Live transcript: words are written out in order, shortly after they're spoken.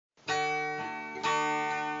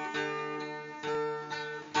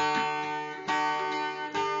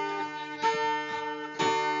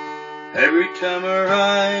Every time her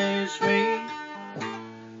eyes meet,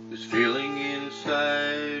 this feeling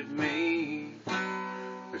inside me,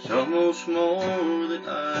 it's almost more than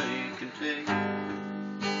I can take.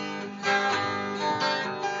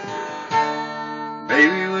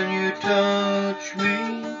 Baby, when you touch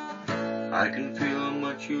me, I can feel how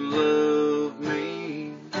much you love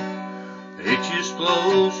me. It just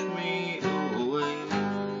blows me away.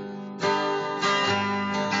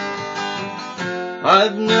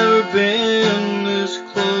 I've never been this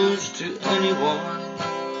close to anyone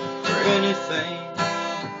or anything.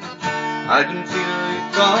 I can feel you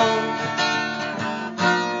fall,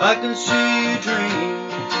 I can see you dream.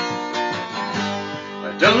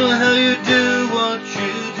 I don't know how you do what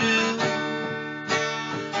you do.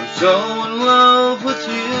 I'm so in love with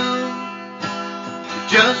you. It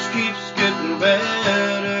just keeps getting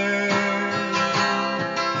better.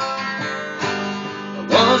 I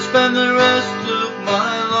wanna spend the rest of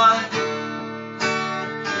my life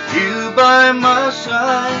with you by my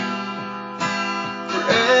side,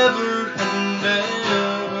 forever and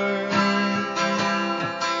ever.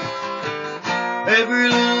 Every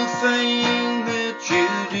little thing that you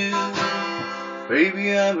do,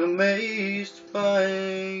 baby, I'm amazed by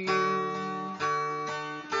you.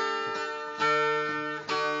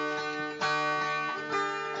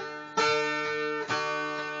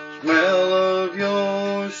 Smell of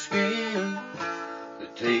your skin, the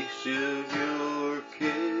taste of your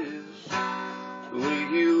kiss, the way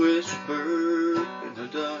you whisper in the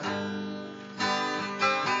dark,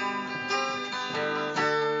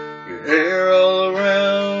 your hair all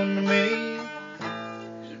around me,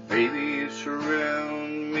 baby, you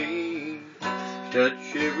surround me,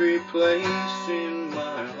 touch every place in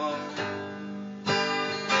my heart.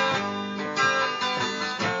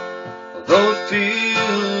 Although it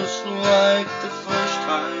feels like the first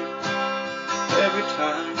time, every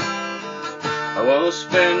time I wanna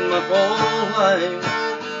spend my whole life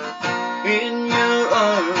in your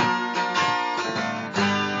arms.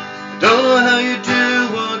 I don't know how you do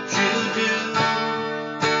what you do.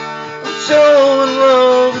 I'm so in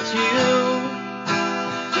love with you.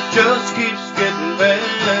 It just keeps getting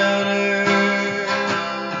better.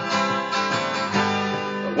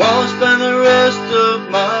 I wanna spend the rest of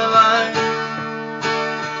my life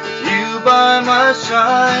with you by my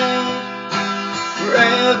side,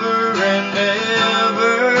 forever and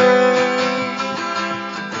ever.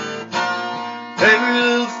 Every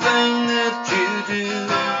little thing that you do,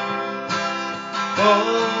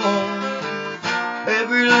 oh,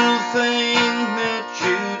 every little thing that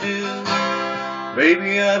you do,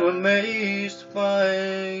 baby, I'm amazed by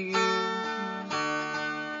you.